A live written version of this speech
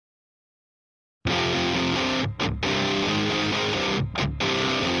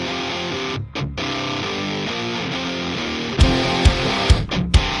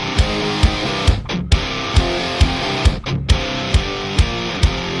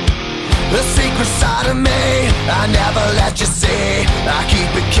The secret side of me I never let you see. I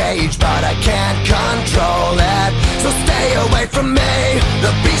keep it caged but I can't control it. So stay away from me,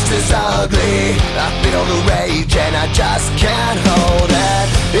 the beast is ugly. I feel the rage and I just can't hold it.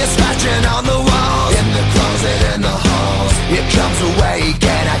 It's scratching on the walls, in the closet, in the halls. It comes awake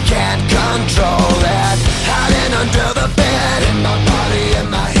and I can't control it. Hiding under the bed, in my body, in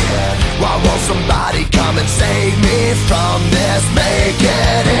my head. Why won't somebody come and save me from this? Make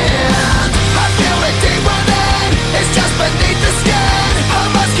it end. I feel it deep within, it's just beneath the skin. I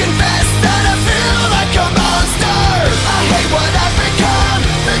must confess that I feel like a monster. I hate what I've become,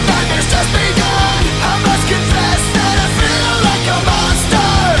 the nightmare's just begun. I must confess that I feel like a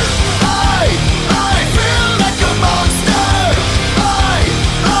monster. I feel like a monster.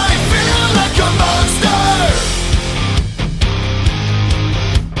 I feel like a monster.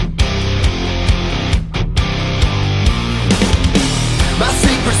 My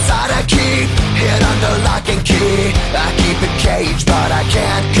secret side I keep hid under lock and key. I keep it caged but I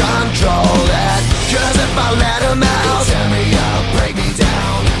can't control it. Cause if I let him out, tear me up, break me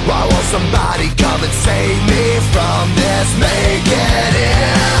down. Why won't somebody come and save me from this? Make it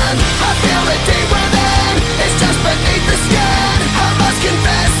end. I feel it deep within, it's just beneath the skin. I must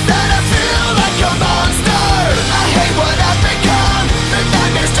confess that I feel like a monster. I hate what I've become, the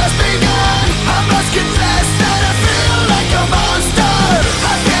nightmare's just begun. I must confess that I feel like a monster.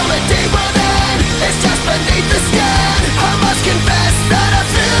 I feel it deep within, it's just beneath the skin. I must confess that I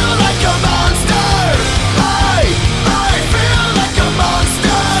feel like a monster. I feel like a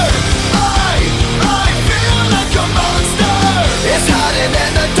monster. I feel like a monster. It's hiding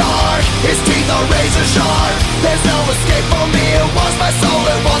in the dark, its teeth are razor sharp. There's no escape for me, it wants my soul,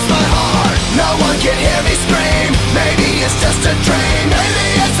 it wants my heart. No one can hear me scream, maybe it's just a dream. Maybe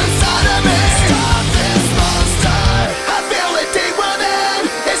it's inside of me. Stop this monster. I feel it deep within,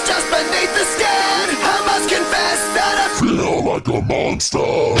 it's just beneath the skin. I must confess that I feel like a monster.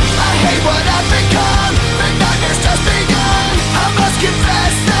 I hate what I've become, the nightmare's just begun. I must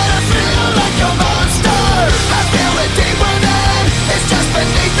confess